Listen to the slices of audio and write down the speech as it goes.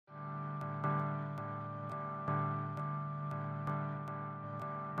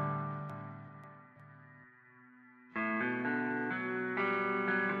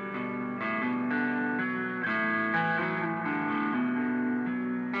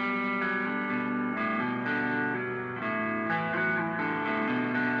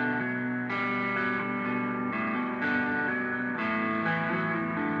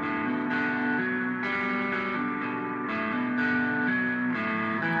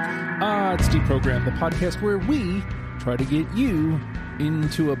It's Deprogram, the podcast where we try to get you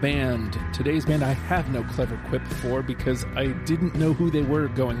into a band. Today's band I have no clever quip for because I didn't know who they were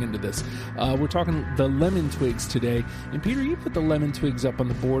going into this. We're talking the Lemon Twigs today. And Peter, you put the Lemon Twigs up on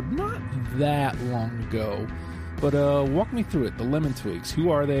the board not that long ago. But walk me through it. The Lemon Twigs, who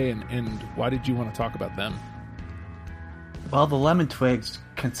are they and why did you want to talk about them? Well, the Lemon Twigs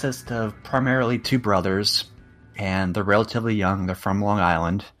consist of primarily two brothers, and they're relatively young. They're from Long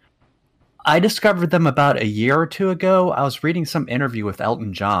Island. I discovered them about a year or two ago. I was reading some interview with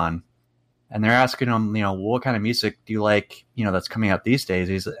Elton John, and they're asking him, what kind of music do you like, that's coming out these days?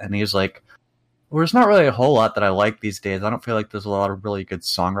 He's like, well, there's not really a whole lot that I like these days. I don't feel like there's a lot of really good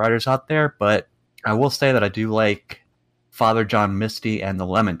songwriters out there, but I will say that I do like Father John Misty and the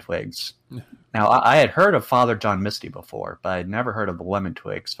Lemon Twigs. Now, I had heard of Father John Misty before, but I'd never heard of the Lemon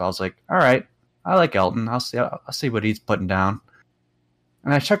Twigs. So I was like, all right, I like Elton. I'll see what he's putting down.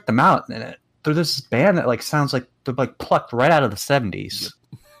 And I checked them out, and they're this band that sounds like they're plucked right out of the 70s.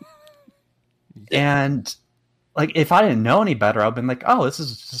 Yep. And if I didn't know any better, I'd been like, oh, this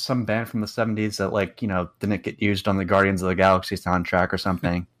is just some band from the 70s that didn't get used on the Guardians of the Galaxy soundtrack or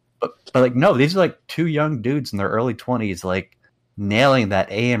something. but no, these are two young dudes in their early 20s, nailing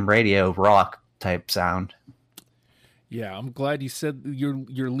that AM radio rock type sound. Yeah, I'm glad you said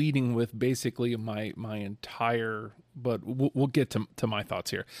you're leading with basically my entire, but we'll get to my thoughts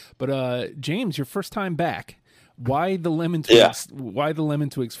here. But James, your first time back. Why the Lemon Twigs? Yeah. Why the Lemon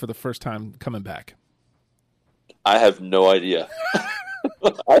Twigs for the first time coming back? I have no idea.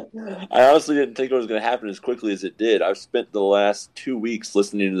 I honestly didn't think it was going to happen as quickly as it did. I've spent the last 2 weeks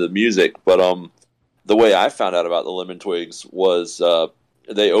listening to the music, but the way I found out about the Lemon Twigs was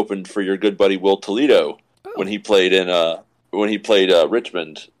they opened for your good buddy Will Toledo. When he played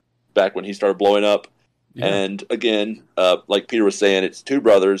Richmond, back when he started blowing up. Yeah. And again, like Peter was saying, it's two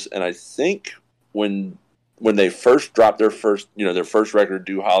brothers, and I think when they first dropped their first record,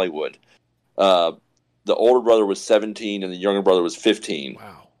 Do Hollywood, the older brother was 17 and the younger brother was 15.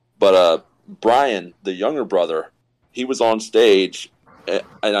 Wow. But Brian, the younger brother, he was on stage,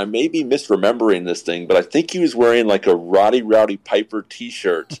 and I may be misremembering this thing, but I think he was wearing a Roddy Rowdy Piper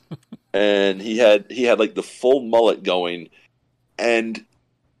t-shirt. And he had the full mullet going, and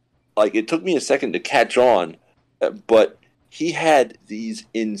it took me a second to catch on, but he had these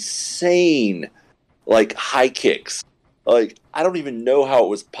insane high kicks. I don't even know how it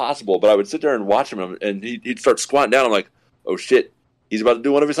was possible, but I would sit there and watch him, and he'd start squatting down. I'm like, oh shit, he's about to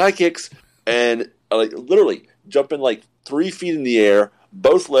do one of his high kicks, and literally jumping 3 feet in the air,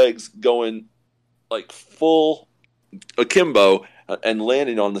 both legs going full akimbo. And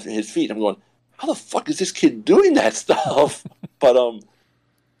landing on his feet. I'm going, how the fuck is this kid doing that stuff? But,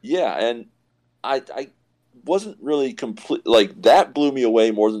 yeah, and I wasn't really complete. That blew me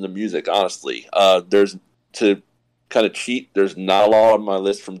away more than the music, honestly. There's, to kind of cheat, there's not a lot on my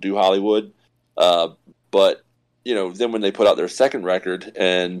list from Do Hollywood. But, then when they put out their second record,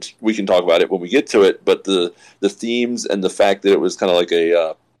 and we can talk about it when we get to it, but the themes and the fact that it was kind of like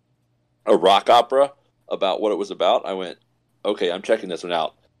a rock opera about what it was about, I went, okay, I'm checking this one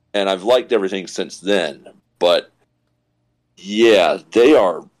out. And I've liked everything since then. But, yeah, they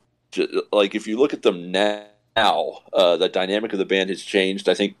are, if you look at them now, the dynamic of the band has changed.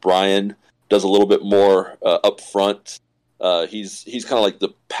 I think Brian does a little bit more up front. He's kind of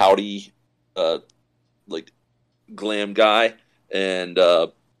the pouty, glam guy. And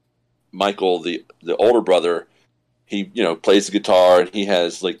Michael, the older brother, he, plays the guitar, and he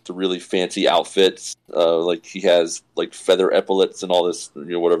has the really fancy outfits. He has feather epaulets and all this,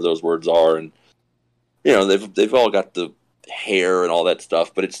 whatever those words are, and they've all got the hair and all that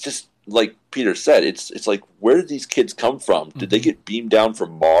stuff. But it's just like Peter said, it's where did these kids come from? Did they get beamed down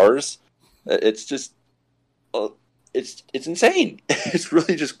from Mars? It's just it's insane. It's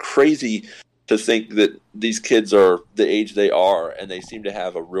really just crazy to think that these kids are the age they are, and they seem to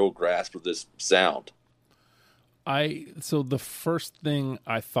have a real grasp of this sound. So the first thing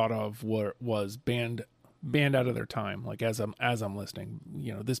I thought of was band out of their time. As I'm listening,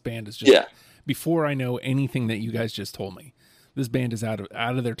 this band is just before I know anything that you guys just told me. This band is out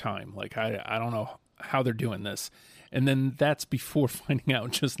of their time. I don't know how they're doing this. And then that's before finding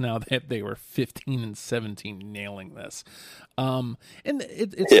out just now that they were 15 and 17 nailing this. And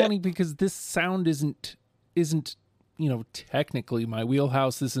it's funny because this sound isn't technically my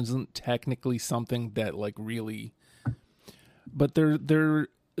wheelhouse. This isn't technically something that really, but they're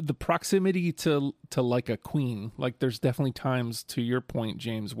the proximity to a Queen. There's definitely times, to your point,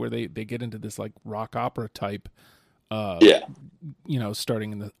 James, where they get into this rock opera type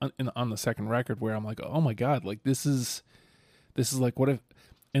starting on the second record, where I'm like, oh my God, this is what if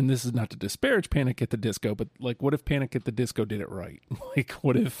and this is not to disparage Panic at the Disco, but like, what if Panic at the Disco did it right? Like,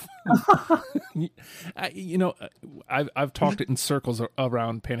 what if, I've talked in circles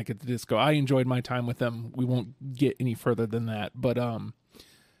around Panic at the Disco. I enjoyed my time with them. We won't get any further than that, but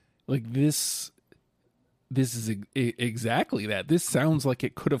like this is exactly that. This sounds like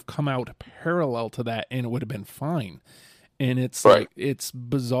it could have come out parallel to that, and it would have been fine. And it's right. Like, it's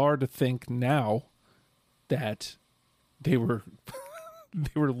bizarre to think now that they were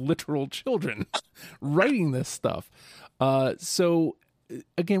literal children writing this stuff. So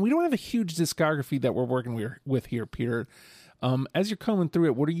again, we don't have a huge discography that we're working with here, Peter. As you're combing through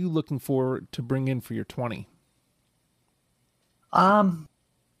it, what are you looking for to bring in for your 20? To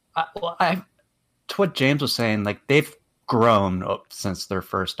what James was saying, like, they've grown up since their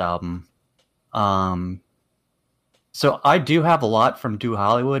first album. So I do have a lot from Do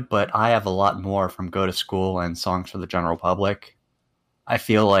Hollywood, but I have a lot more from Go to School and Songs for the General Public. I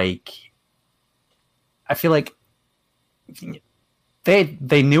feel like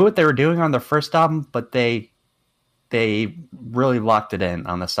they knew what they were doing on their first album, but they really locked it in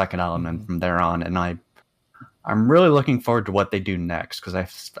on the second album and from there on. And I'm really looking forward to what they do next, because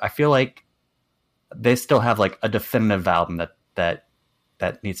I feel like they still have like a definitive album that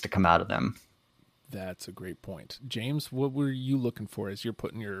needs to come out of them. That's a great point. James, what were you looking for as you're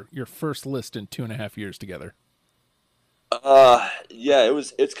putting your first list in 2.5 years together? Yeah,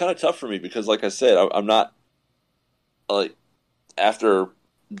 it's kind of tough for me because, like I said, I'm not like, after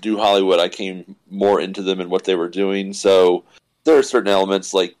Do Hollywood, I came more into them and what they were doing. So there are certain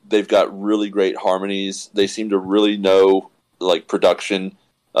elements, like they've got really great harmonies. They seem to really know like production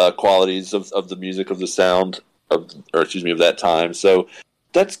qualities of the music, of the sound of that time. So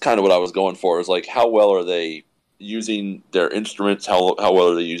that's kind of what I was going for, is like, how well are they using their instruments? How well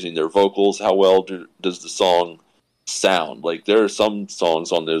are they using their vocals? How well does the song sound? Like, there are some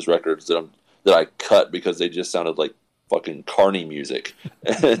songs on those records that I cut because they just sounded like fucking Carney music.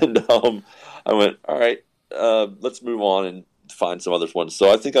 And I went, all right, let's move on and find some other ones.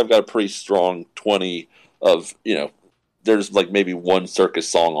 So I think I've got a pretty strong 20 of, there's like maybe one Circus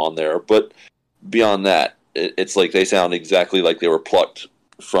song on there, but beyond that, it's like they sound exactly like they were plucked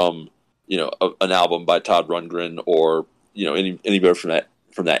from, an album by Todd Rundgren or, anybody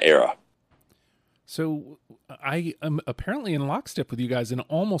from that era. So I am apparently in lockstep with you guys in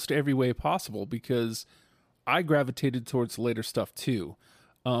almost every way possible, because I gravitated towards the later stuff too.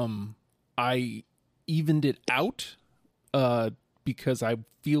 I evened it out because I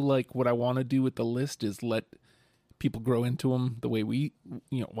feel like what I want to do with the list is let people grow into them the way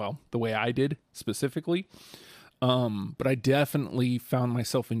the way I did specifically. But I definitely found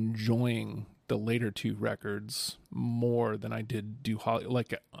myself enjoying the later two records more than I did Do Hollywood,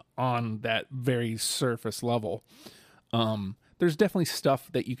 like on that very surface level. There's definitely stuff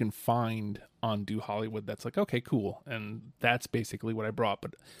that you can find on Do Hollywood that's like, okay, cool. And that's basically what I brought.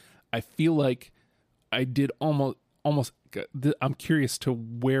 But I feel like I did almost, I'm curious to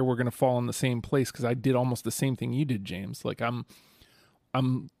where we're going to fall in the same place, because I did almost the same thing you did, James. Like, I'm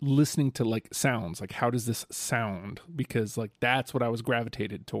listening to like sounds, like, how does this sound? Because like, that's what I was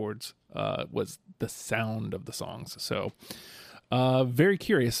gravitated towards, was the sound of the songs. So, very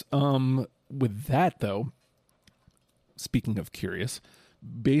curious. With that though, speaking of curious,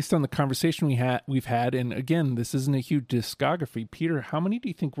 based on the conversation we've had, and again, this isn't a huge discography, Peter, how many do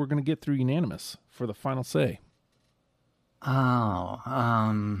you think we're going to get through unanimous for the final say?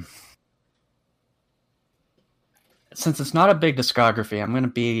 Since it's not a big discography, I'm going to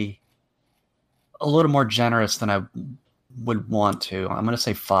be a little more generous than I would want to. I'm going to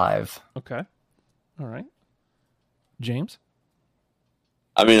say 5. Okay. All right. James?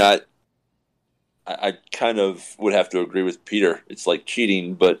 I mean, I kind of would have to agree with Peter. It's like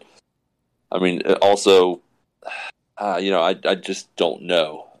cheating, but I mean, also, I just don't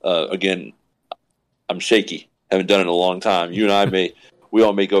know. Again, I'm shaky. Haven't done it in a long time. You and I we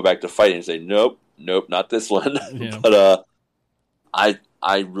all may go back to fighting and say, nope, not this one. Yeah. But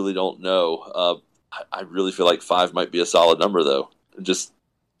I really don't know. I really feel like 5 might be a solid number, though. Just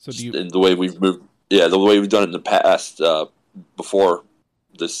in the way we've moved, the way we've done it in the past, before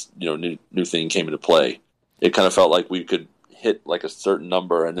this new thing came into play. It kind of felt like we could hit like a certain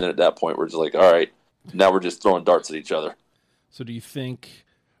number, and then at that point we're just like, all right, now we're just throwing darts at each other. So do you think,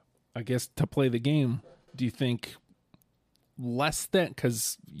 I guess, to play the game, do you think less than,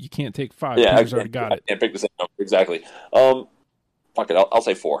 because you can't take 5? Yeah, Peter's already got it. I can't pick the same number exactly. Fuck it, I'll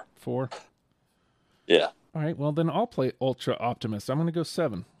say 4. 4. Yeah. All right. Well, then I'll play ultra optimist. I'm going to go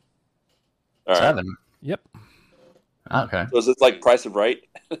 7. All right. 7. Yep. Okay. So is it like Price of Right?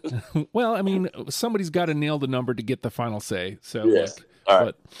 Well, I mean, somebody's got to nail the number to get the final say. So, yes. All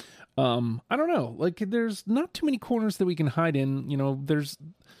right. But I don't know. Like, there's not too many corners that we can hide in. You know, there's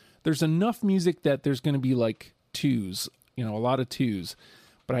enough music that there's going to be like twos. You know, a lot of twos.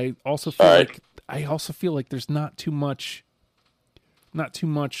 But I also feel like there's not too much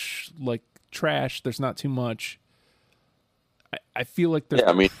like trash. There's not too much. I feel like there's... Yeah,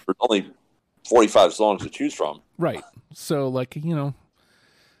 I mean, there's only 45 songs to choose from. Right. So, like, you know,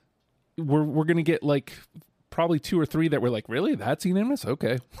 we're going to get, like, probably 2 or 3 that we're like, really? That's unanimous?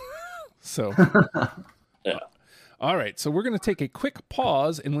 Okay. So. Yeah. All right. So we're going to take a quick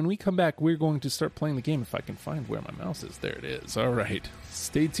pause, and when we come back, we're going to start playing the game if I can find where my mouse is. There it is. All right.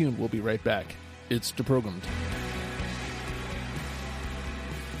 Stay tuned. We'll be right back. It's Deprogrammed.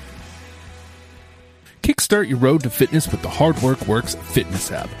 Kickstart your road to fitness with the Hard Work Works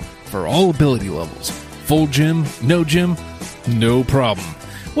fitness app. For all ability levels. Full gym, no problem.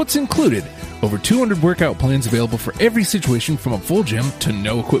 What's included? Over 200 workout plans available for every situation from a full gym to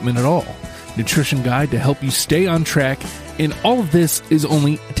no equipment at all. Nutrition guide to help you stay on track. And all of this is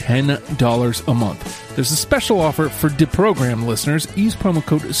only $10 a month. There's a special offer for Deprogram listeners. Use promo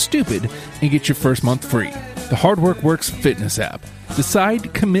code STUPID and get your first month free. The Hard Work Works fitness app.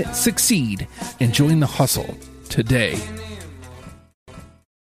 Decide, commit, succeed, and join the hustle today.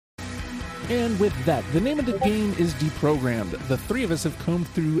 And with that, the name of the game is Deprogrammed. The three of us have combed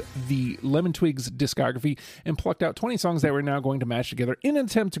through the Lemon Twigs discography and plucked out 20 songs that we're now going to match together in an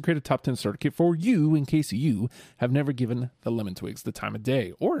attempt to create a top 10 starter kit for you in case you have never given the Lemon Twigs the time of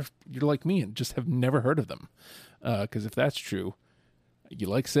day. Or if you're like me and just have never heard of them. Because if that's true, you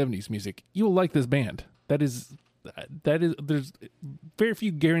like 70s music, you will like this band. There's very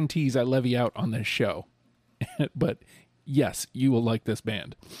few guarantees I levy out on this show. But yes, you will like this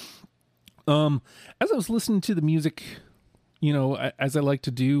band. As I was listening to the music, you know, as I like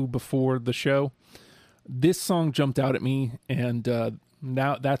to do before the show, this song jumped out at me, and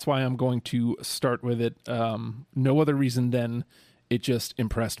now that's why I'm going to start with it. No other reason than it just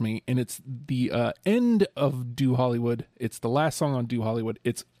impressed me, and it's the end of Do Hollywood. It's the last song on Do Hollywood.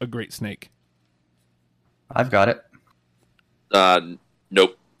 It's A Great Snake. I've got it.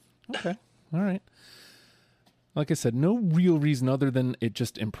 Nope. Okay. All right. Like I said, no real reason other than it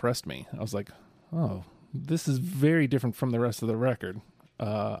just impressed me. I was like, oh, this is very different from the rest of the record.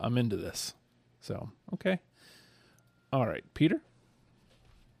 I'm into this. So, okay. All right. Peter?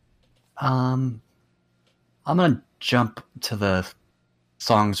 I'm going to jump to the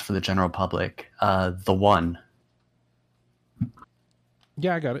songs for the general public. The One.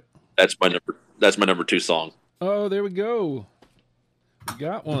 Yeah, I got it. That's my number 2 song. Oh, there we go. We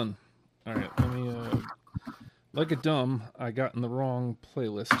got one. All right. Let me... Like a dumb, I got in the wrong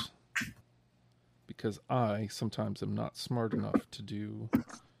playlist because I sometimes am not smart enough to do...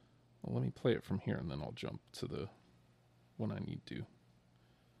 Well, let me play it from here, and then I'll jump to the one I need to.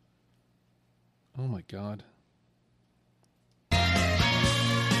 Oh, my God. I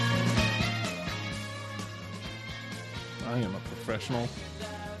am a professional.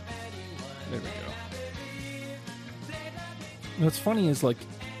 There we go. What's funny is, like,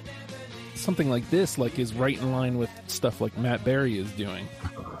 something like this, like, is right in line with stuff like Matt Berry is doing.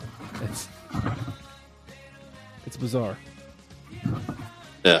 It's bizarre.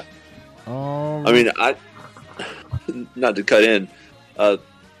 Yeah. I mean, not to cut in,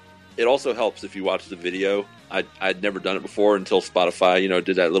 it also helps if you watch the video. I'd never done it before until Spotify, you know,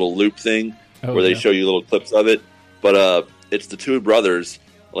 did that little loop thing where they show you little clips of it. But it's the two brothers,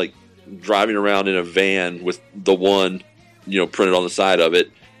 like, driving around in a van with The One, you know, printed on the side of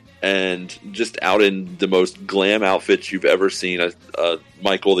it. And just out in the most glam outfits you've ever seen.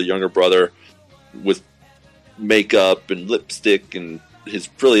 Michael, the younger brother, with makeup and lipstick and his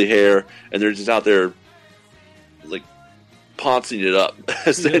frilly hair, and they're just out there, like, poncing it up,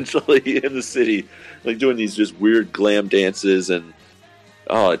 essentially, in the city, like, doing these just weird glam dances, and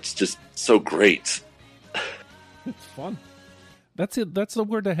it's just so great. It's fun. That's it. That's the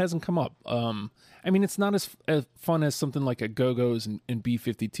word that hasn't come up. I mean, it's not as fun as something like a Go-Go's and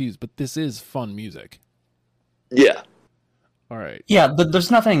B-52s, but this is fun music. Yeah. All right. Yeah,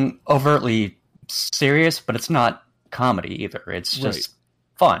 there's nothing overtly serious, but it's not comedy either. It's just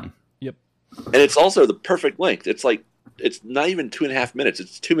fun. Yep. And it's also the perfect length. It's like, it's not even 2.5 minutes.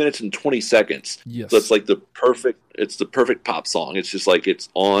 It's 2 minutes and 20 seconds. Yes. So it's like the perfect pop song. It's just like, it's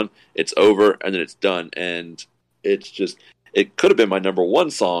on, it's over, and then it's done. And it's just... It could have been my number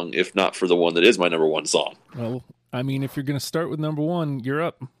 1 song if not for the one that is my number 1 song. Well, I mean, if you're going to start with number 1, you're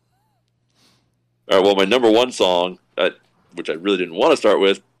up. All right, well, my number 1 song, which I really didn't want to start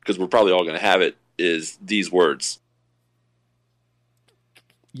with because we're probably all going to have it, is These Words.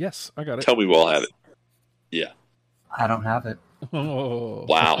 Yes, I got it. Tell me we all have it. Yeah. I don't have it.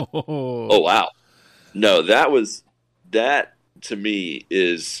 Wow. Oh, wow. No, that to me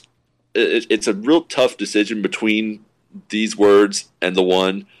is, it's a real tough decision between these words and the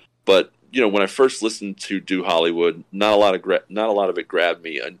one. But, when I first listened to Do Hollywood, not a lot of it grabbed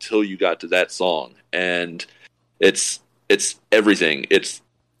me until you got to that song. And it's everything. It's,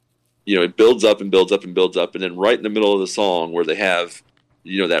 it builds up and builds up and builds up. And then right in the middle of the song where they have,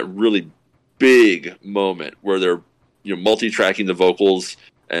 that really big moment where they're, multi-tracking the vocals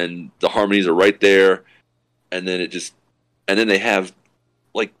and the harmonies are right there. And then they have,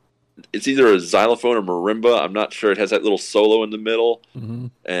 like, it's either a xylophone or marimba. I'm not sure. It has that little solo in the middle. Mm-hmm.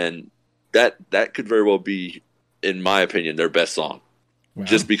 And that could very well be, in my opinion, their best song. Wow.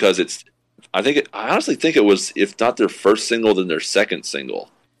 Just because I honestly think it was, if not their first single, then their second single.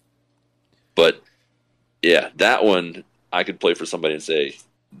 But yeah, that one I could play for somebody and say,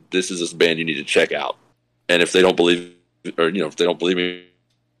 this is this band you need to check out. And if they don't believe, or, if they don't believe me,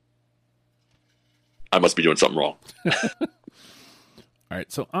 I must be doing something wrong. All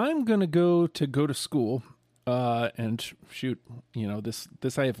right. So I'm going to go to school, and shoot,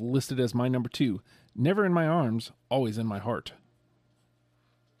 this I have listed as my number 2. Never in my arms, always in my heart.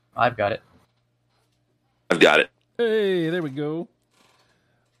 I've got it. Hey, there we go.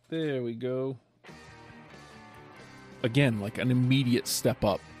 There we go. Again, like an immediate step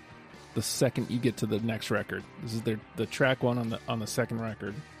up the second you get to the next record. This is the track 1 on the second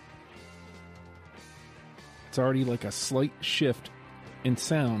record. It's already like a slight shift in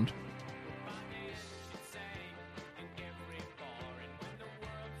sound.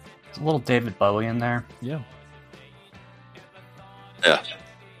 It's a little David Bowie in there. Yeah. Yeah.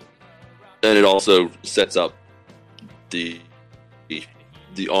 And it also sets up the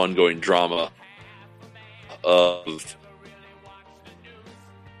ongoing drama of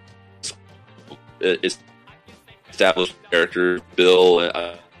established characters, Bill.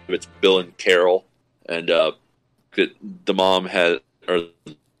 It's Bill and Carol, and the mom or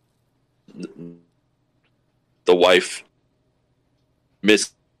the wife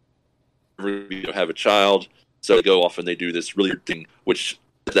have a child, so they go off and they do this really weird thing, which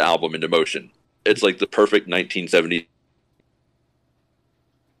is the album into motion. It's like the perfect 1970s.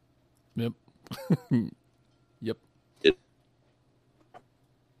 Yep. Yep.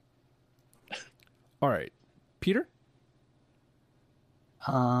 All right, Peter.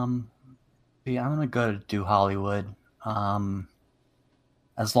 Yeah, I'm gonna go to Do Hollywood.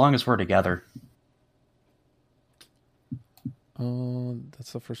 As long as we're together.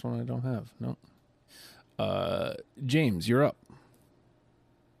 That's the first one I don't have. No. James, you're up.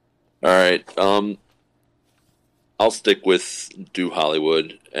 All right. I'll stick with Do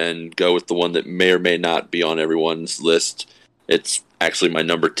Hollywood and go with the one that may or may not be on everyone's list. It's actually my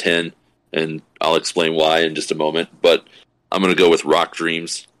number 10, and I'll explain why in just a moment. But I'm going to go with Rock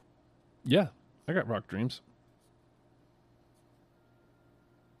Dreams. Yeah, I got Rock Dreams.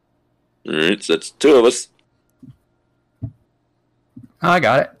 All right, so that's 2 of us. I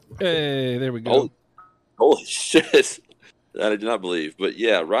got it. Hey, there we go. Holy shit. That I did not believe. But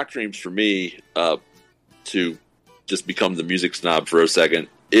yeah, Rock Dreams for me, to just become the music snob for a second,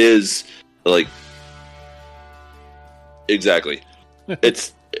 is like, exactly.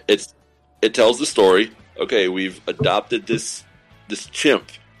 It tells the story. Okay, we've adopted this chimp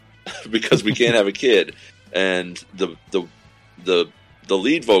because we can't have a kid, and the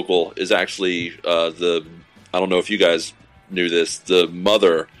lead vocal is actually I don't know if you guys knew this, the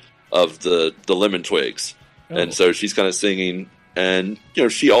mother of the Lemon Twigs. Oh. And so she's kind of singing, and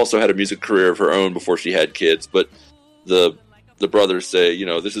she also had a music career of her own before she had kids, but the brothers say,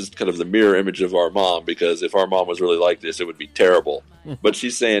 this is kind of the mirror image of our mom, because if our mom was really like this, it would be terrible. But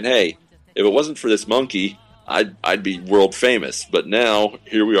she's saying, hey, if it wasn't for this monkey, I'd be world famous. But now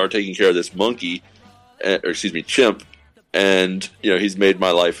here we are taking care of this monkey, chimp, and he's made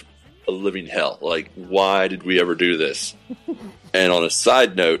my life a living hell. Like, why did we ever do this? And on a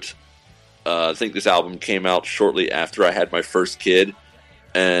side note, I think this album came out shortly after I had my first kid,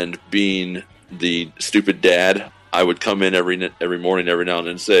 and being the stupid dad, I would come in every morning, every now and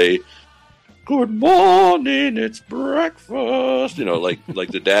then, say, "Good morning, it's breakfast,"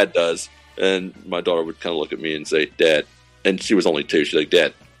 like the dad does. And my daughter would kind of look at me and say, "Dad," and she was only 2. She's like,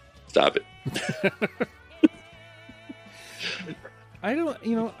 "Dad, stop it." I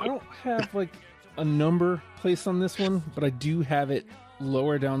don't have like a number placed on this one, but I do have it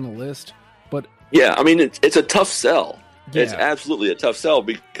lower down the list. But yeah, I mean, it's a tough sell. Yeah. It's absolutely a tough sell,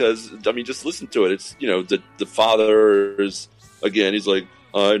 because I mean, just listen to it. It's the father is, again, he's like,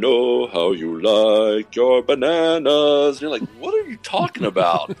 "I know how you like your bananas." And you're like, what are you talking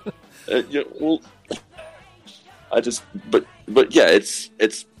about? Well, but yeah, it's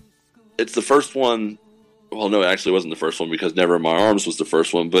the first one. Well, no, it actually wasn't the first one because Never in My Arms was the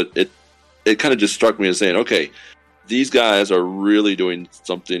first one. But it kind of just struck me as saying, okay, these guys are really doing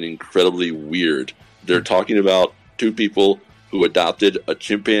something incredibly weird. They're talking about two people who adopted a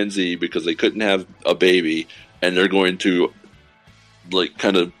chimpanzee because they couldn't have a baby, and they're going to like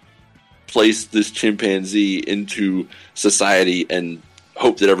kind of place this chimpanzee into society and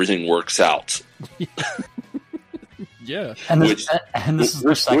hope that everything works out. Yeah. And this is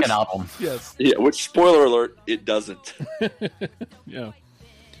their second album. Yes. Yeah, which, spoiler alert, it doesn't. Yeah.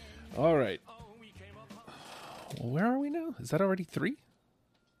 All right. Well, where are we now? Is that already 3?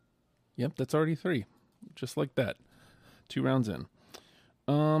 Yep, that's already 3. Just like that. 2 rounds in.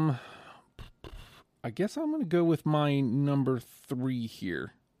 I guess I'm going to go with my number 3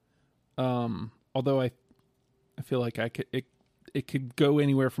 here. Although I feel like it could go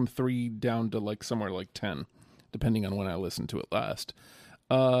anywhere from 3 down to like somewhere like 10, depending on when I listened to it last.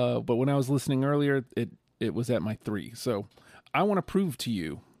 But when I was listening earlier, it was at my 3. So I want to prove to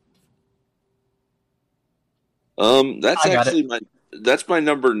you. That's my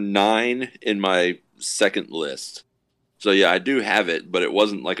number 9 in my second list. So yeah, I do have it, but it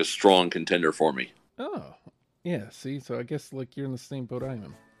wasn't like a strong contender for me. Oh, yeah. See, so I guess like you're in the same boat I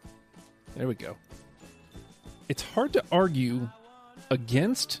am. There we go. It's hard to argue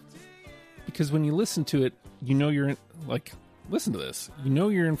against, because when you listen to it, you know you're in, like, listen to this. You know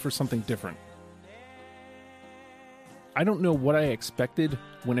you're in for something different. I don't know what I expected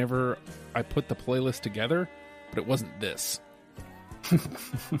whenever I put the playlist together, but it wasn't this.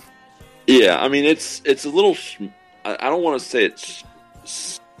 Yeah, I mean, it's a little, I don't want to say it's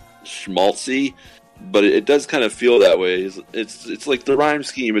schmaltzy, but it does kind of feel that way. It's like the rhyme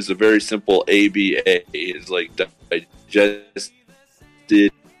scheme is a very simple ABA. It's like digested,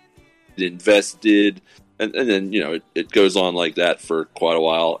 invested, and then, you know, it goes on like that for quite a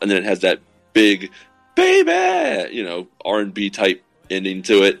while, and then it has that big baby, you know, R&B type ending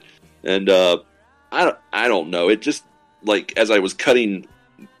to it, and I don't know. It just, like, as I was cutting,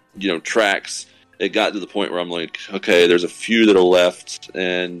 you know, tracks, it got to the point where I'm like, okay, there's a few that are left,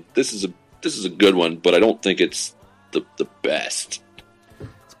 and this is a good one, but I don't think it's the best.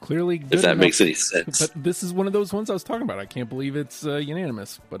 It's clearly good if that enough, makes any sense. But this is one of those ones I was talking about. I can't believe it's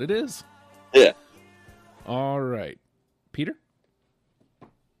unanimous, but it is. Yeah. All right, Peter.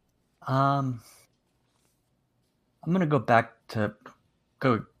 I'm gonna go back to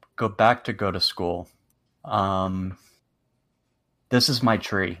go to school. This is my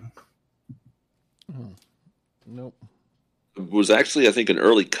tree. Nope. It was actually, I think, an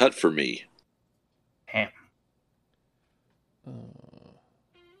early cut for me. Damn.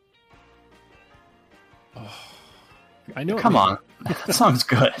 I know. Come on, that song's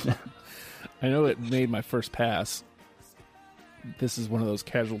good. I know it made my first pass. This is one of those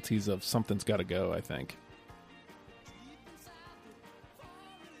casualties of something's got to go, I think.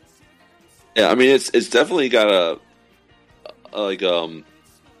 Yeah, I mean, it's definitely got a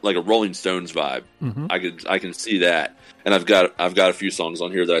like a Rolling Stones vibe. Mm-hmm. I can see that, and I've got a few songs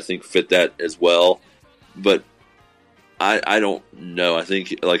on here that I think fit that as well. But I don't know. I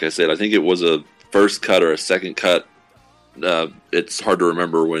think, like I said, I think it was a first cut or a second cut. It's hard to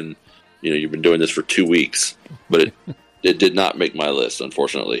remember when, you know, you've been doing this for 2 weeks, but it did not make my list,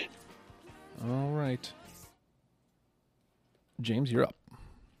 unfortunately. All right, James, you're up.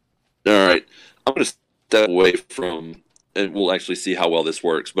 All right, I'm going to step away from, and we'll actually see how well this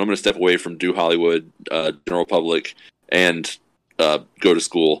works, but I'm going to step away from Do Hollywood, General Public, and Go to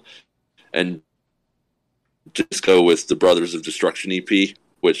School, and just go with the Brothers of Destruction EP,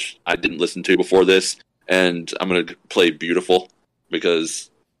 which I didn't listen to before this, and I'm going to play Beautiful, because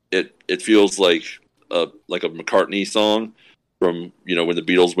it feels like a McCartney song from, you know, when the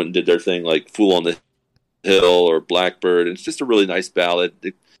Beatles went and did their thing, like Fool on the Hill or Blackbird. It's just a really nice ballad.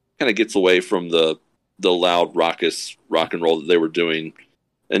 It kind of gets away from the loud raucous rock and roll that they were doing,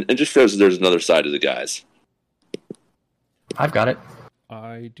 and just shows that there's another side to the guys. I've got it.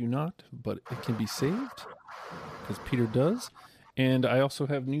 I do not, but it can be saved because Peter does. And I also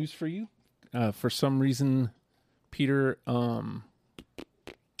have news for you. For some reason, Peter, I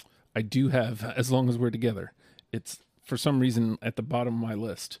do have As Long as We're Together. It's for some reason at the bottom of my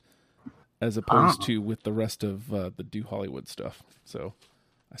list, as opposed to with the rest of the Do Hollywood stuff. So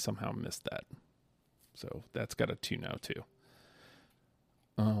I somehow missed that. So that's got a 2 now too.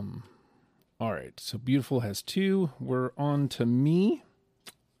 All right. So Beautiful has 2. We're on to me.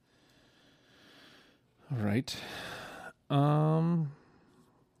 All right. I'm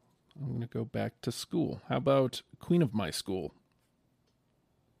going to go back to school. How about Queen of My School?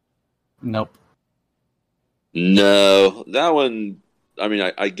 Nope. No, that one. I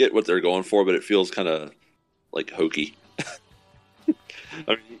mean, I get what they're going for, but it feels kind of like hokey.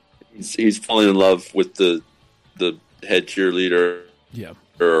 I mean, he's falling in love with the head cheerleader, Yeah,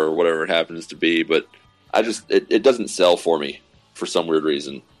 or whatever it happens to be, but I just it doesn't sell for me for some weird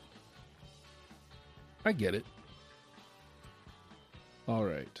reason. I get it. All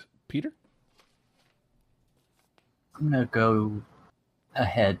right, Peter? I'm going to go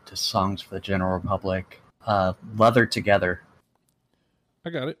ahead to Songs for the General Public. Leather Together. I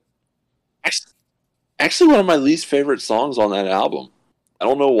got it. Actually, one of my least favorite songs on that album. I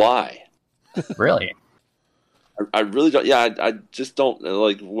don't know why. Really? I really don't. Yeah, I just don't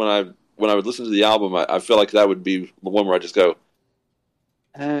like when I would listen to the album. I feel like that would be the one where I just go,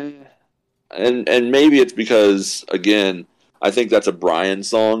 and maybe it's because again, I think that's a Brian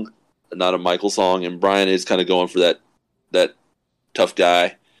song, not a Michael song, and Brian is kind of going for that tough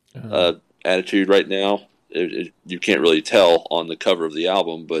guy attitude right now. You can't really tell on the cover of the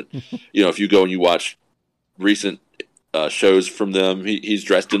album, but if you go and you watch recent shows from them, he's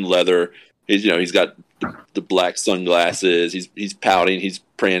dressed in leather. He's got the black sunglasses. He's pouting. He's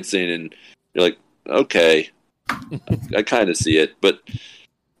prancing, and you're like, okay, I kind of see it. But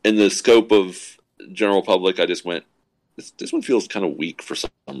in the scope of general public, I just went, this one feels kind of weak for some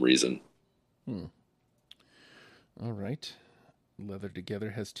reason. All right. Leather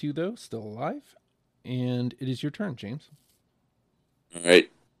Together has 2, though, still alive. And it is your turn, James. All right.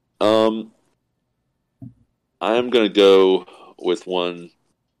 I'm going to go with one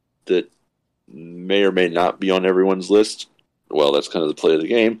that may or may not be on everyone's list. Well, that's kind of the play of the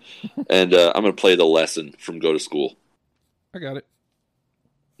game. And I'm going to play The Lesson from Go to School. I got it.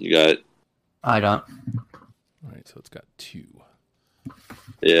 You got it? I don't. All right, so it's got 2.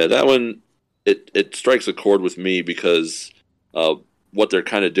 Yeah, that one, it strikes a chord with me because what they're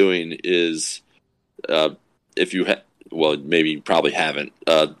kind of doing is, if you maybe you probably haven't.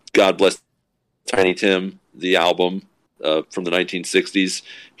 God Bless Tiny Tim, the album from the 1960s.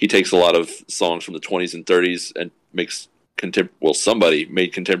 He takes a lot of songs from the 20s and 30s and makes somebody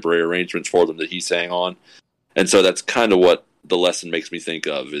made contemporary arrangements for them that he sang on, and so that's kind of what The Lesson makes me think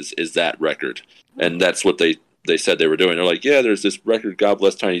of is that record, and that's what they said they were doing. They're like, yeah, there's this record, God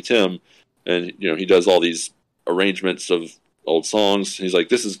Bless Tiny Tim, and he does all these arrangements of old songs. He's like,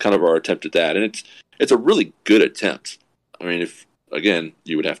 this is kind of our attempt at that, and it's a really good attempt. I mean, if again,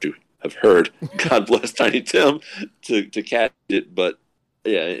 you would have to have heard God Bless Tiny Tim to catch it, but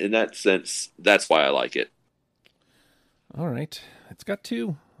yeah, in that sense, that's why I like it. All right, it's got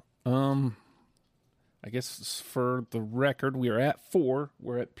 2. I guess for the record, we are at 4.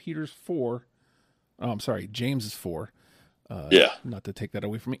 We're at Peter's 4. Oh, I'm sorry, James's 4. Yeah. Not to take that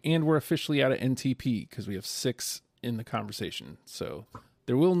away from me. And we're officially out of NTP because we have 6 in the conversation. So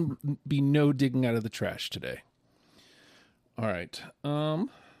there will be no digging out of the trash today. All right.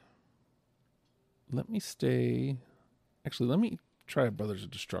 Let me stay. Actually, let me try Brothers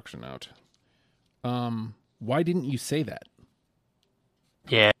of Destruction out. Why didn't you say that?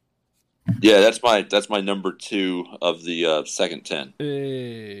 Yeah. Yeah, that's my number 2 of the second 10.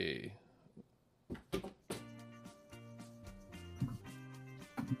 Hey.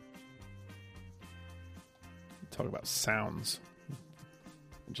 Talk about sounds.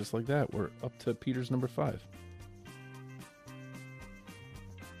 Just like that, we're up to Peter's number 5.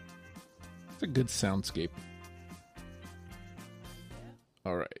 It's a good soundscape.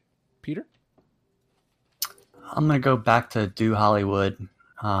 All right. Peter? I'm going to go back to Do Hollywood.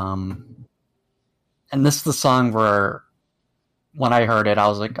 And this is the song where, when I heard it, I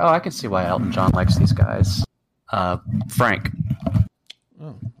was like, oh, I can see why Elton John likes these guys. Frank.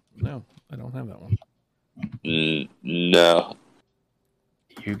 Oh, no, I don't have that one. No.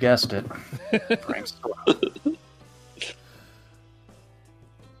 You guessed it. Frank Stallone.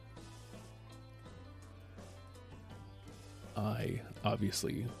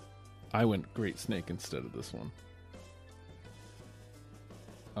 I went Great Snake instead of this one.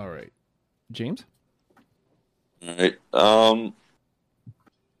 All right. James? All right.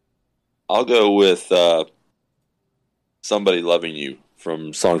 I'll go with Somebody Loving You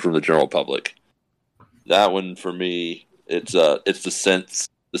from Songs from the General Public. That one for me, it's the synths,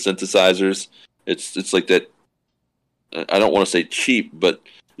 the synthesizers. It's like that. I don't want to say cheap, but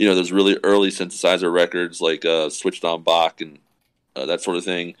those really early synthesizer records like Switched on Bach and that sort of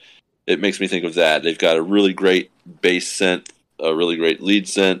thing. It makes me think of that. They've got a really great bass synth, a really great lead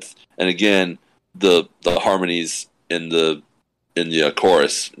synth, and again, the harmonies in the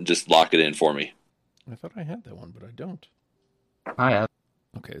chorus just lock it in for me. I thought I had that one, but I don't. I have.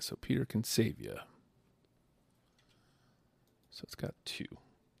 Okay, so Peter can save you. So it's got 2.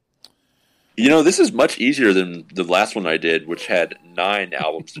 This is much easier than the last one I did, which had 9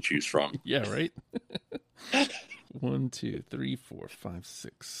 albums to choose from. Yeah, right? 1, 2, 3, 4, 5,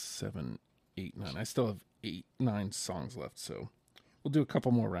 6, 7, 8, 9. I still have 9 songs left, so we'll do a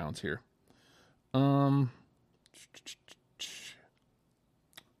couple more rounds here. Let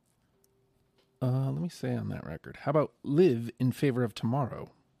me say on that record. How about Live in Favor of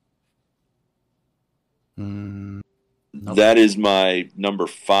Tomorrow? Nope. That is my number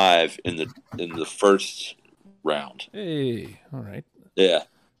 5 in the first round. Hey, all right. Yeah.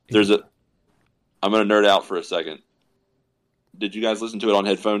 I'm going to nerd out for a second. Did you guys listen to it on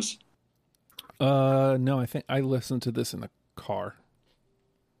headphones? No, I think I listened to this in the car.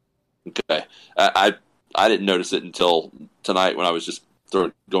 Okay. I didn't notice it until tonight when I was just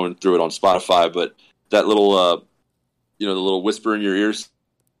going through it on Spotify, but that little, the little whisper in your ears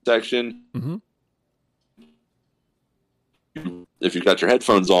section, mm-hmm. If you've got your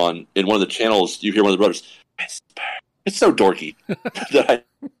headphones on, in one of the channels, you hear one of the brothers, whisper. It's so dorky that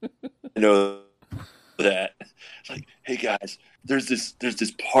I know that. It's like, hey guys, there's this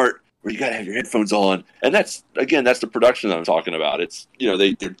part where you got to have your headphones on, and that's the production that I'm talking about. It's they're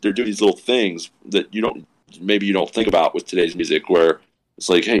doing these little things that you don't think about with today's music, where it's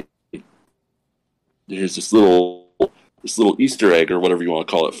like, hey, there's this little Easter egg or whatever you want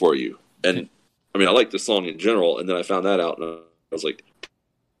to call it for you. And I mean, I like the song in general, and then I found that out, and I was like,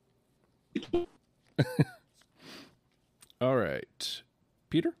 all right,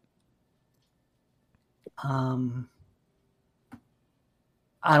 Peter. I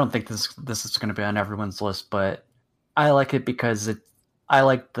don't think this is going to be on everyone's list, but I like it because I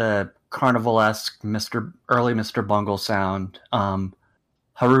like the carnival-esque early Mr. Bungle sound.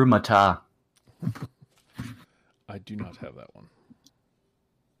 Harumata. I do not have that one.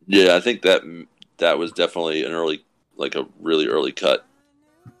 Yeah, I think that was definitely an early, like a really early cut.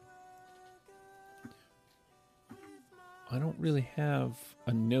 I don't really have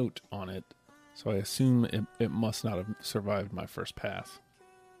a note on it, so I assume it must not have survived my first pass.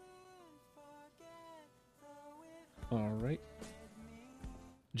 All right,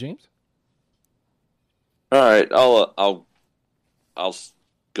 James. All right, I'll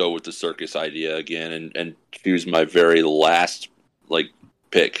go with the circus idea again and choose my very last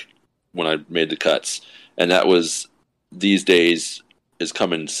pick when I made the cuts, and that was These Days Is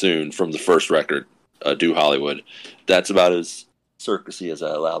Coming Soon from the first record, Do Hollywood. That's about as circusy as I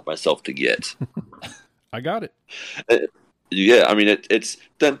allowed myself to get. I got it. Yeah, I mean it's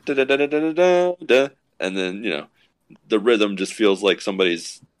dun, dun, dun, dun, dun, dun, dun, dun, and then the rhythm just feels like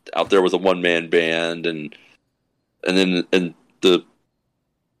somebody's out there with a one-man band, and then the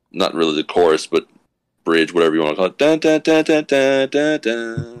not really the chorus, but bridge, whatever you want to call it. Dun, dun, dun, dun, dun,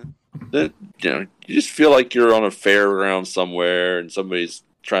 dun, dun. You just feel like you're on a fairground somewhere, and somebody's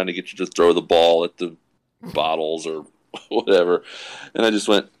trying to get you to throw the ball at the bottles or whatever. And I just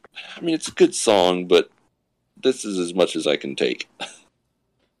went, I mean, it's a good song, but this is as much as I can take.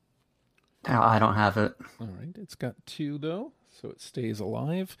 No, I don't have it. All right, it's got 2 though, so it stays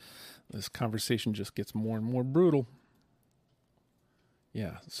alive. This conversation just gets more and more brutal.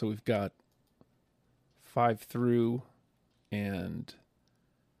 Yeah, so we've got 5 through and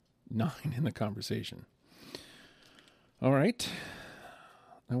 9 in the conversation. All right.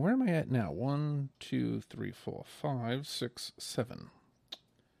 Now, where am I at now? 1, 2, 3, 4, 5, 6, 7.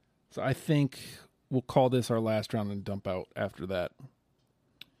 So I think we'll call this our last round and dump out after that.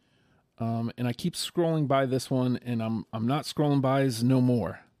 And I keep scrolling by this one, and I'm not scrolling by is No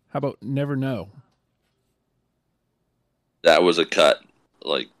More. How about Never Know? That was a cut,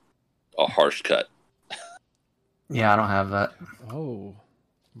 like a harsh cut. Yeah, I don't have that. Oh,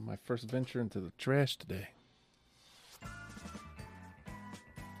 my first venture into the trash today.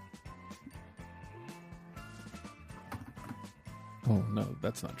 Oh, no,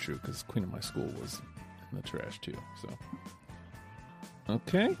 that's not true, because Queen of My School was in the trash, too. So,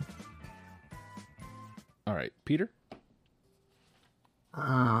 okay. All right, Peter?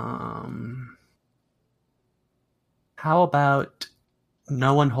 How about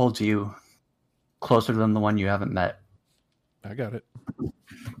No One Holds You Closer Than the One You Haven't Met? I got it.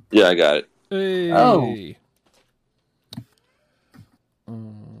 Yeah, I got it. Hey. Oh.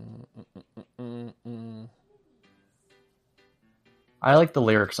 I like the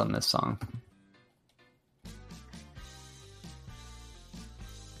lyrics on this song.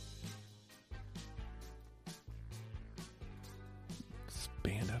 It's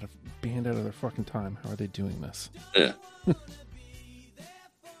banned out of their fucking time. How are they doing this? Yeah.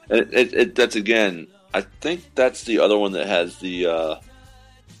 That's again. I think that's the other one that has the.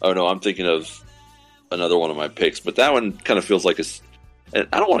 Oh no, I'm thinking of another one of my picks, but that one kind of feels like and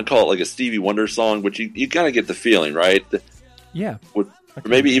I don't want to call it like a Stevie Wonder song, but you kind of get the feeling, right? Yeah. Or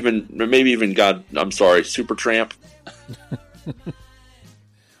maybe even God, I'm sorry, Supertramp.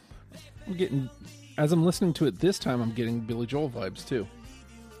 I'm getting, as I'm listening to it this time, I'm getting Billy Joel vibes too.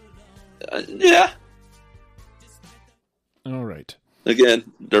 Yeah. All right.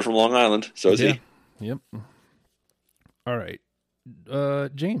 Again, they're from Long Island, so is he. Yep. All right.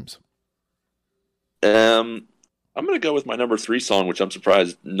 James. I'm going to go with my number 3 song, which I'm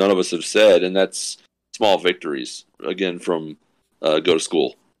surprised none of us have said, and that's Small Victories, again from Go to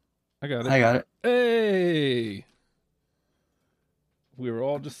School. I got it. Hey! We were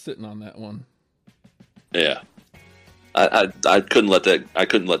all just sitting on that one. Yeah. I couldn't let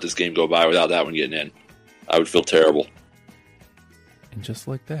this game go by without that one getting in. I would feel terrible. And just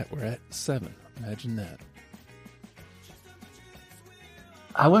like that, we're at 7. Imagine that.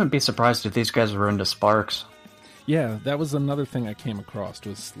 I wouldn't be surprised if these guys were into Sparks. Yeah, that was another thing I came across,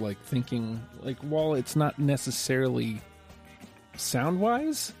 was like thinking, like, while it's not necessarily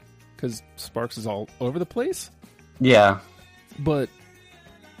sound-wise, because Sparks is all over the place. Yeah. But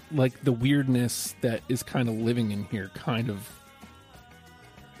like the weirdness that is kind of living in here,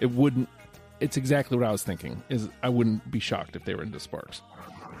 it's exactly what I was thinking. Is I wouldn't be shocked if they were into Sparks.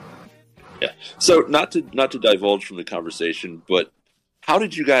 Yeah. So not to divulge from the conversation, but how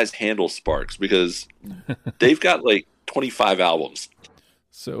did you guys handle Sparks? Because they've got like 25 albums.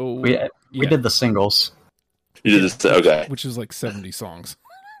 So we did the singles. You did this, okay? Which is like 70 songs.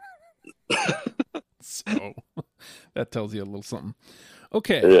 So that tells you a little something.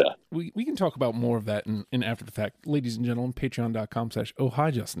 Okay. Yeah. We can talk about more of that in after the fact. Ladies and gentlemen,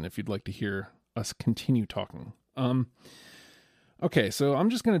 patreon.com/ohhijustin if you'd like to hear us continue talking. Okay, so I'm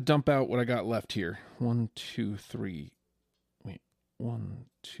just going to dump out what I got left here. 1, 2, 3. Wait, 1,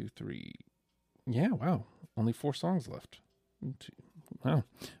 2, 3. Yeah, wow. Only 4 songs left. 2, wow.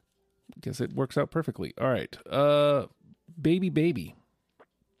 Guess it works out perfectly. All right. Baby Baby.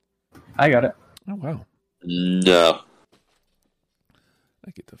 I got it. Oh, wow. No.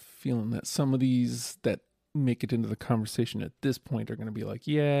 I get the feeling that some of these that make it into the conversation at this point are going to be like,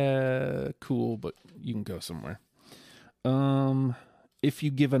 yeah, cool, but you can go somewhere. If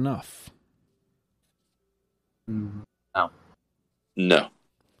You Give Enough. No. No.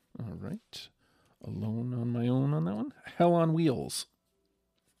 All right. Alone on My Own on that one. Hell on Wheels.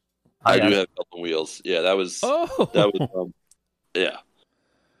 I do have Hell on Wheels. Yeah, that was. Yeah.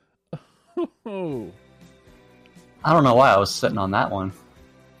 Oh. I don't know why I was sitting on that one.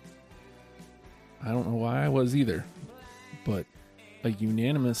 I don't know why I was either, but a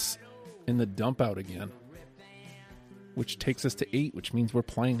unanimous in the dump out again, which takes us to 8, which means we're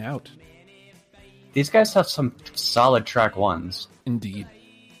playing out. These guys have some solid track ones. Indeed.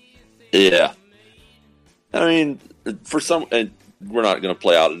 Yeah. I mean, and we're not going to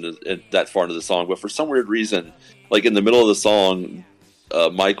play out in that far into the song, but for some weird reason, like in the middle of the song,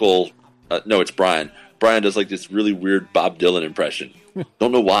 it's Brian. Brian does like this really weird Bob Dylan impression.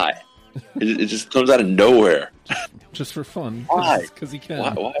 Don't know why. It just comes out of nowhere. Just for fun. Why? Because he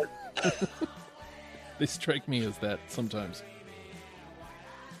can. Why? They strike me as that sometimes.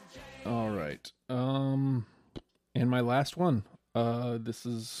 All right. And my last one. This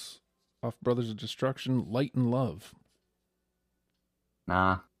is off Brothers of Destruction, Light and Love.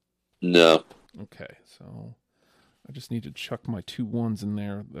 Nah. No. Okay, so I just need to chuck my 2 1s in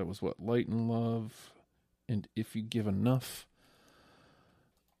there. That was what? Light and Love and If You Give Enough.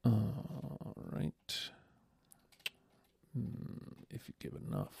 All right. If You Give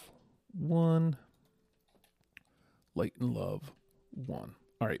Enough. 1. Light and Love. 1.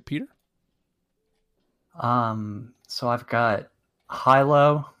 All right, Peter? So I've got High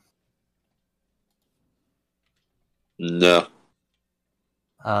Low. No.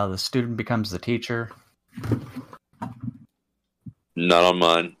 The Student Becomes the Teacher. Not on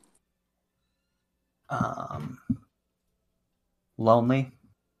mine. Lonely.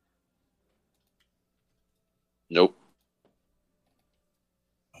 Nope.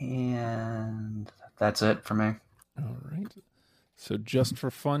 And that's it for me. All right. So just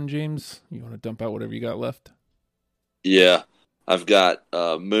for fun, James, you want to dump out whatever you got left? Yeah. I've got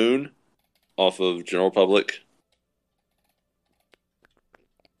Moon off of General Public.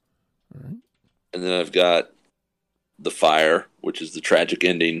 All right. And then I've got The Fire, which is the tragic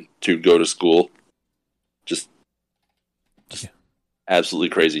ending to Go to School. Just absolutely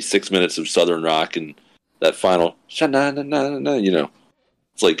crazy. 6 minutes of Southern rock and that final sha-na-na-na-na-na,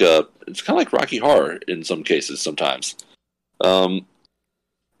 it's like it's kind of like Rocky Horror in some cases sometimes.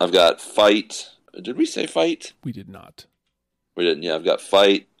 I've got Fight. Did we say Fight? We did not. We didn't. Yeah, I've got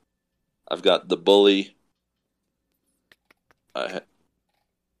Fight. I've got The Bully.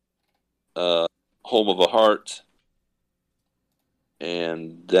 Home of a Heart,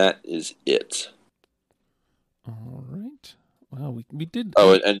 and that is it. All right. Well, we did.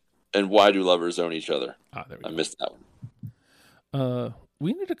 Oh, and Why Do Lovers Own Each Other? There we go. I missed that one.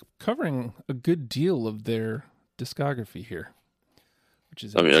 We ended up covering a good deal of their discography here, which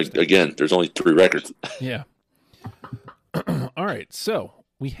is. I mean, again, there's only 3 records. Yeah. All right, so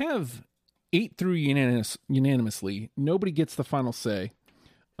we have 8 through unanimously. Nobody gets the final say.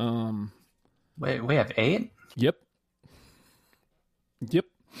 Wait, we have 8? Yep.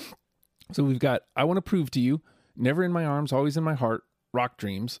 So we've got I Want to Prove to You, Never in My Arms, Always in My Heart, Rock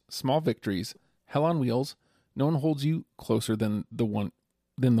Dreams, Small Victories, Hell on Wheels, No One Holds You Closer than the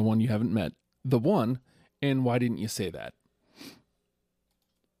one you haven't met, The One, and Why Didn't You Say That?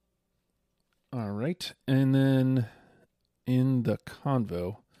 All right, and then in the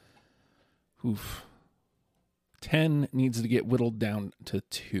convo, 10 needs to get whittled down to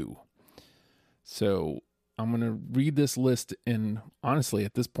 2. So I'm going to read this list, and honestly,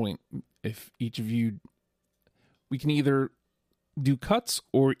 at this point, if each of you, we can either do cuts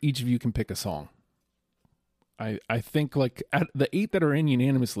or each of you can pick a song. I think like at the 8 that are in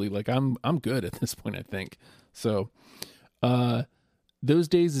unanimously, like I'm good at this point, I think. So, Those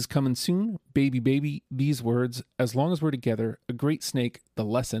Days is Coming Soon, Baby Baby, These Words, As Long as We're Together, A Great Snake, The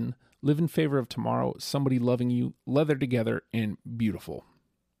Lesson, Live in Favor of Tomorrow, Somebody Loving You, Leather Together, and Beautiful.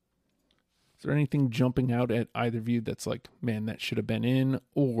 Is there anything jumping out at either of you that's like, man, that should have been in,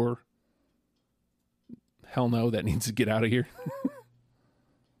 or hell no, that needs to get out of here?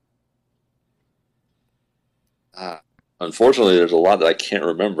 Unfortunately, there's a lot that I can't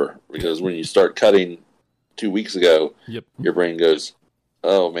remember, because when you start cutting 2 weeks ago, Yep. Your brain goes,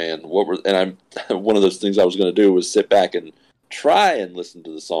 oh man, and one of those things I was going to do was sit back and try and listen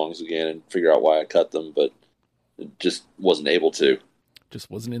to the songs again and figure out why I cut them, but just wasn't able to. Just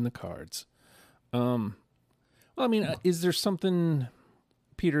wasn't in the cards. Well, I mean, is there something,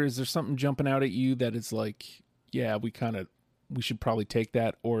 Peter, is there something jumping out at you that is like, yeah, we should probably take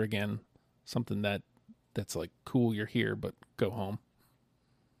that, or again, something that's like, cool, you're here, but go home?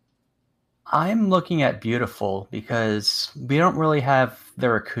 I'm looking at Beautiful because we don't really have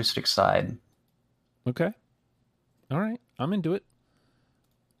their acoustic side. Okay. All right. I'm into it.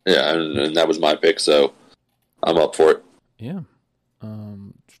 Yeah, and that was my pick, so I'm up for it. Yeah.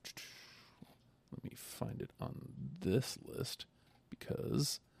 Let me find it on this list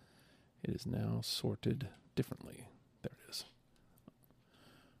because it is now sorted differently. There it is.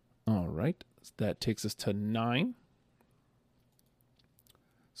 All right. That takes us to 9.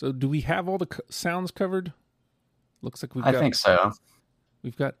 So do we have all the sounds covered? Looks like I think so.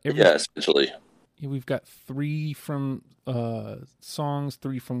 We've got essentially. We've got 3 from songs,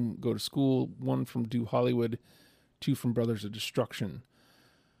 3 from Go to School, 1 from Do Hollywood, 2 from Brothers of Destruction.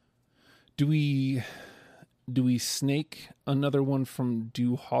 Do we snake another one from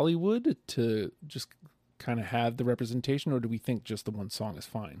Do Hollywood to just kind of have the representation, or do we think just the one song is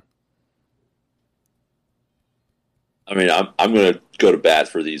fine? I mean, I'm going to go to bat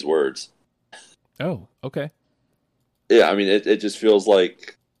for These Words. Oh, okay. Yeah, I mean, it just feels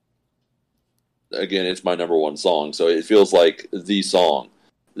like, again, it's my number 1 song, so it feels like the song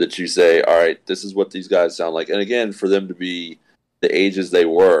that you say, all right, this is what these guys sound like. And again, for them to be the ages they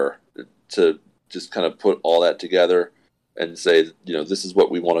were, to just kind of put all that together and say, this is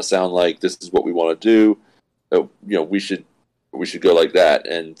what we want to sound like, this is what we want to do, we should go like that.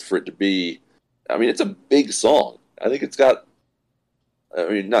 And for it to be, I mean, it's a big song. I think it's got, I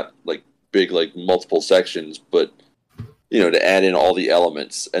mean, not like big, like multiple sections, but, to add in all the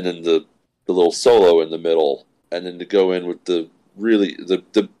elements, and then the little solo in the middle, and then to go in with the really,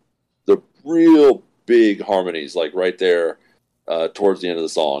 the real big harmonies, like right there towards the end of the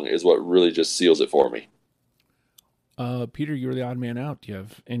song, is what really just seals it for me. Peter, you're the odd man out. Do you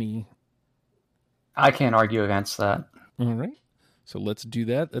have any? I can't argue against that. All right. So let's do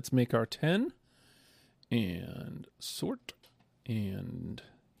that. Let's make our 10. And sort, and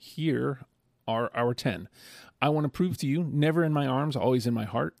here are our 10. I Want to Prove to You, Never in My Arms, Always in My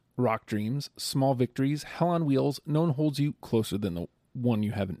Heart, Rock Dreams, Small Victories, Hell on Wheels, No One Holds You Closer than the One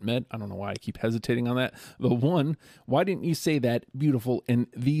You Haven't Met. I don't know why I keep hesitating on that. The One, Why Didn't You Say That, Beautiful, and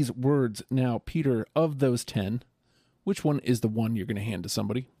These Words. Now, Peter, of those 10, which one is the one you're going to hand to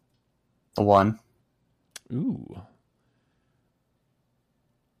somebody? The One. Ooh.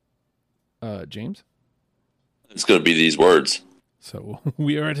 James? It's going to be These Words. So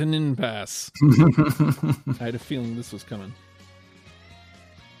we are at an impasse. I had a feeling this was coming.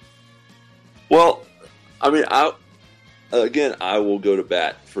 Well, I mean, I will go to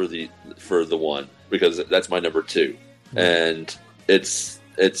bat for the One, because that's my number 2, and it's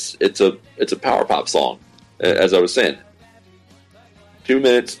it's a power pop song, as I was saying. 2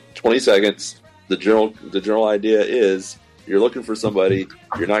 minutes, 20 seconds. The general idea is you're looking for somebody,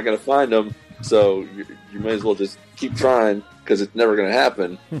 you're not going to find them, so you may as well just keep trying because it's never going to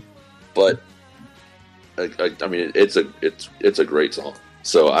happen. But I mean, it's a great song,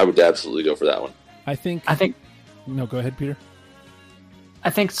 so I would absolutely go for that one. I think. No, go ahead, Peter. I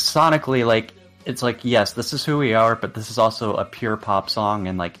think sonically, like, it's like, yes, this is who we are, but this is also a pure pop song,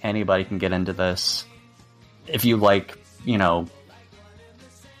 and like anybody can get into this. If you like, you know,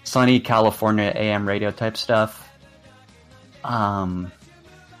 sunny California AM radio type stuff.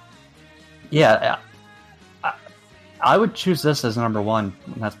 Yeah, I would choose this as number one.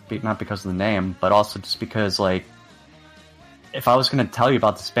 Not because of the name, but also just because, like, if I was going to tell you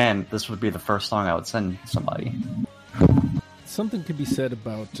about this band, this would be the first song I would send somebody. Something could be said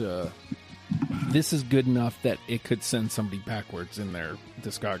about this is good enough that it could send somebody backwards in their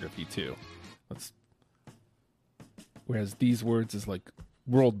discography too. Whereas these words is like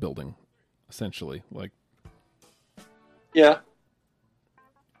world building, essentially. Like, yeah,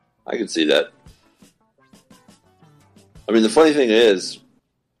 I can see that. I mean, the funny thing is,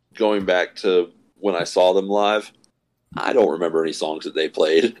 going back to when I saw them live, I don't remember any songs that they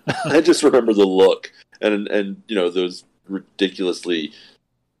played. I just remember the look and you know, those ridiculously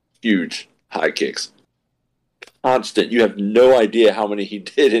huge high kicks. Constant. You have no idea how many he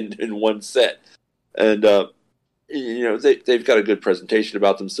did in one set. And, you know, they've got a good presentation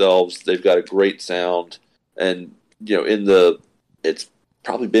about themselves. They've got a great sound. And, you know, it's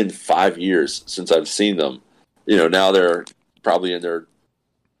probably been 5 years since I've seen them. You know, now they're probably in their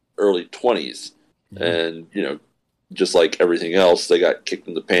early 20s. Mm-hmm. And, you know, just like everything else, they got kicked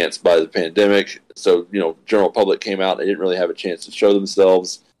in the pants by the pandemic. So, you know, general public came out. They didn't really have a chance to show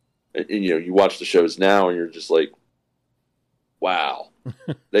themselves. And, you know, you watch the shows now and you're just like, wow.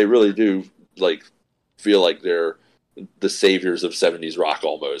 They really do, like, feel like they're the saviors of 70s rock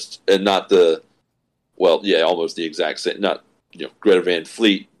almost. And not almost the exact same. Not, you know, Greta Van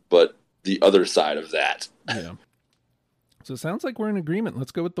Fleet, but the other side of that. Yeah. So it sounds like we're in agreement.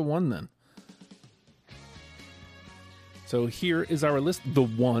 Let's go with the one then. So here is our list. The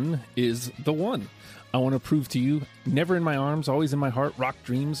one is the one. I want to prove to you, never in my arms, always in my heart, rock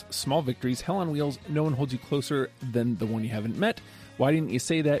dreams, small victories, hell on wheels, no one holds you closer than the one you haven't met. Why didn't you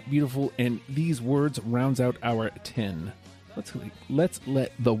say that? Beautiful. And these words rounds out our 10. Let's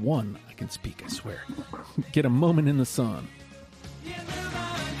let the one, I can speak, I swear, get a moment in the sun.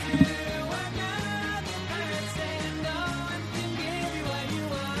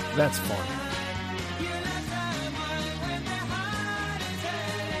 That's fun.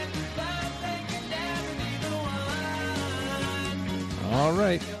 All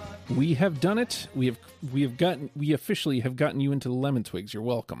right, we have done it. We officially have gotten you into the Lemon Twigs. You're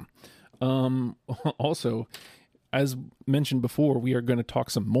welcome. Also, as mentioned before, we are going to talk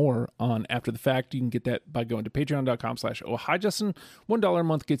some more on After the Fact. You can get that by going to patreon.com/oh hi Justin. $1 a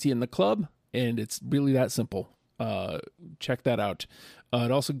month gets you in the club, and it's really that simple. Check that out.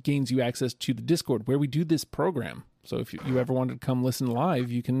 It also gains you access to the Discord where we do this program. So if you ever wanted to come listen live,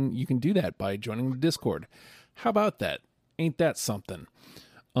 you can do that by joining the Discord. How about that? Ain't that something?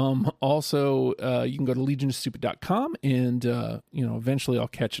 Also, you can go to legionofstupid.com and, you know, eventually I'll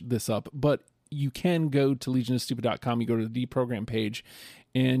catch this up, but you can go to legionofstupid.com. You go to the deprogram page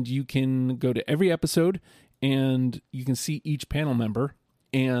and you can go to every episode and you can see each panel member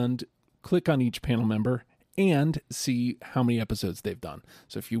and click on each panel member and see how many episodes they've done.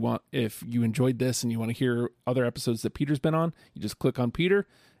 So if you enjoyed this and you want to hear other episodes that Peter's been on, you just click on Peter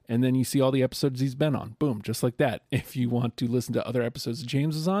and then you see all the episodes he's been on. Boom, just like that. If you want to listen to other episodes that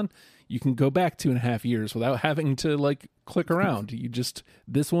James is on, you can go back 2.5 years without having to, like, click around. You just,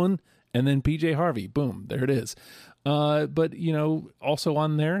 this one, and then PJ Harvey. Boom, there it is. But, you know, also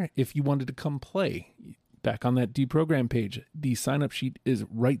on there, if you wanted to come play, back on that deprogram page, the sign-up sheet is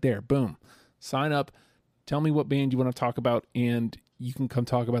right there. Boom. Sign up. Tell me what band you want to talk about, and you can come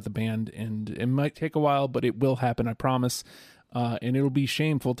talk about the band. And it might take a while, but it will happen, I promise. And it'll be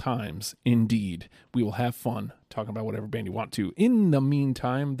shameful times, indeed. We will have fun talking about whatever band you want to. In the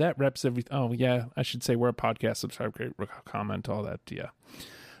meantime, that wraps everything. Oh, yeah, I should say we're a podcast. Subscribe, rate, comment, all that. Yeah,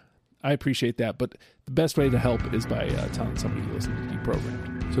 I appreciate that. But the best way to help is by telling somebody to listen to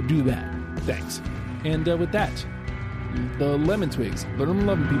Deprogrammed. So do that. Thanks. And with that, the Lemon Twigs. Let them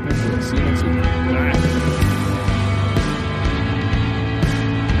love people. We'll see you next week. Bye.